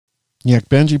Niech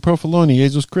będzie profiloni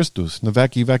Jesus Christus, na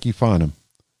veki veki fanem.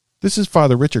 This is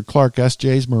Father Richard Clark,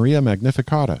 S.J.'s Maria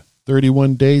Magnificata,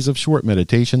 31 days of short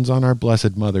meditations on our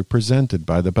Blessed Mother presented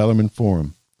by the Bellarmine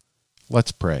Forum.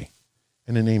 Let's pray.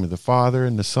 In the name of the Father,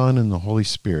 and the Son, and the Holy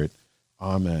Spirit.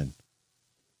 Amen.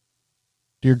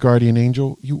 Dear guardian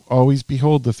angel, you always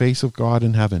behold the face of God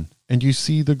in heaven, and you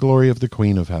see the glory of the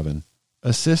Queen of Heaven.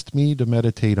 Assist me to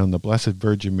meditate on the Blessed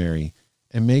Virgin Mary,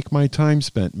 and make my time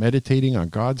spent meditating on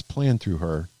God's plan through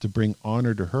her to bring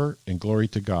honor to her and glory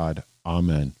to God.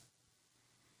 Amen.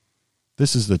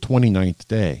 This is the 29th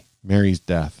day, Mary's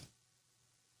death.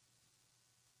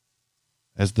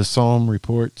 As the psalm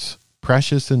reports,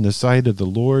 precious in the sight of the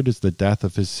Lord is the death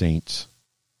of his saints.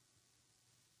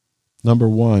 Number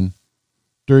 1.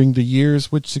 During the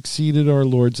years which succeeded our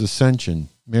Lord's ascension,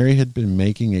 Mary had been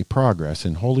making a progress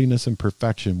in holiness and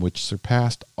perfection which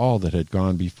surpassed all that had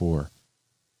gone before.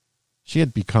 She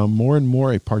had become more and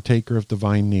more a partaker of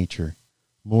divine nature,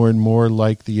 more and more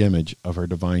like the image of her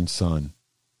divine Son.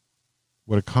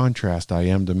 What a contrast I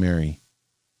am to Mary,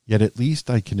 yet at least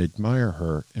I can admire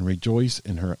her and rejoice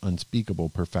in her unspeakable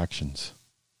perfections.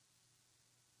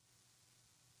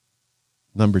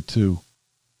 Number 2.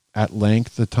 At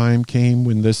length the time came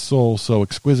when this soul, so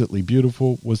exquisitely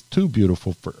beautiful, was too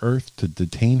beautiful for earth to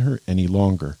detain her any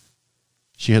longer.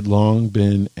 She had long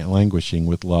been languishing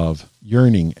with love,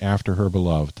 yearning after her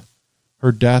beloved.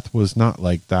 Her death was not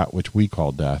like that which we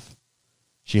call death.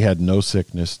 She had no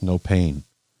sickness, no pain.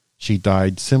 She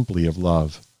died simply of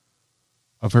love,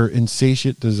 of her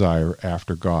insatiate desire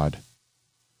after God.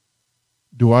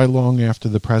 Do I long after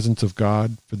the presence of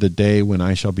God, for the day when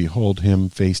I shall behold him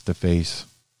face to face?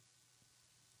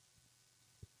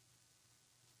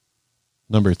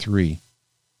 Number 3.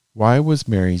 Why was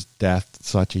Mary's death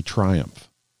such a triumph,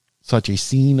 such a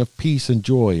scene of peace and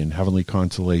joy and heavenly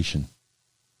consolation?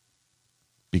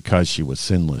 Because she was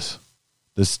sinless.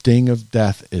 The sting of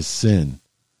death is sin.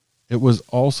 It was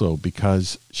also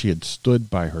because she had stood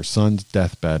by her Son's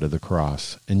deathbed of the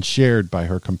cross and shared by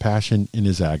her compassion in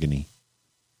his agony.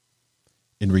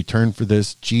 In return for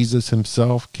this, Jesus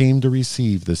himself came to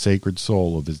receive the sacred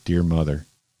soul of his dear mother.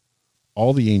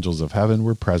 All the angels of heaven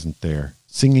were present there,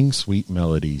 singing sweet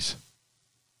melodies.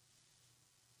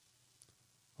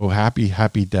 O happy,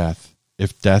 happy death,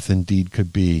 if death indeed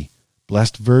could be,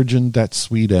 blessed Virgin, that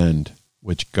sweet end,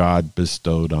 which God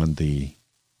bestowed on thee.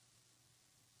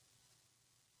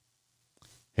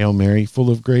 Hail Mary, full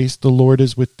of grace, the Lord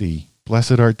is with thee.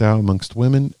 Blessed art thou amongst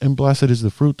women, and blessed is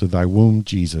the fruit of thy womb,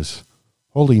 Jesus.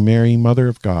 Holy Mary, Mother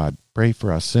of God, pray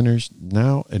for us sinners,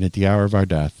 now and at the hour of our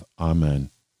death. Amen.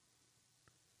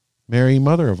 Mary,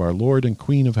 Mother of our Lord and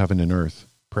Queen of heaven and earth,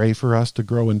 pray for us to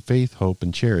grow in faith, hope,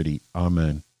 and charity.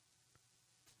 Amen.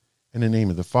 In the name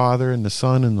of the Father, and the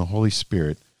Son, and the Holy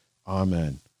Spirit.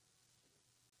 Amen.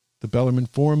 The Bellarmine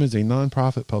Forum is a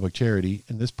non-profit public charity,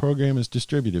 and this program is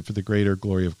distributed for the greater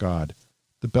glory of God.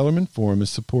 The Bellarmine Forum is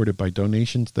supported by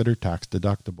donations that are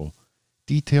tax-deductible.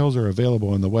 Details are available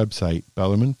on the website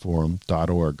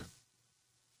bellarmineforum.org.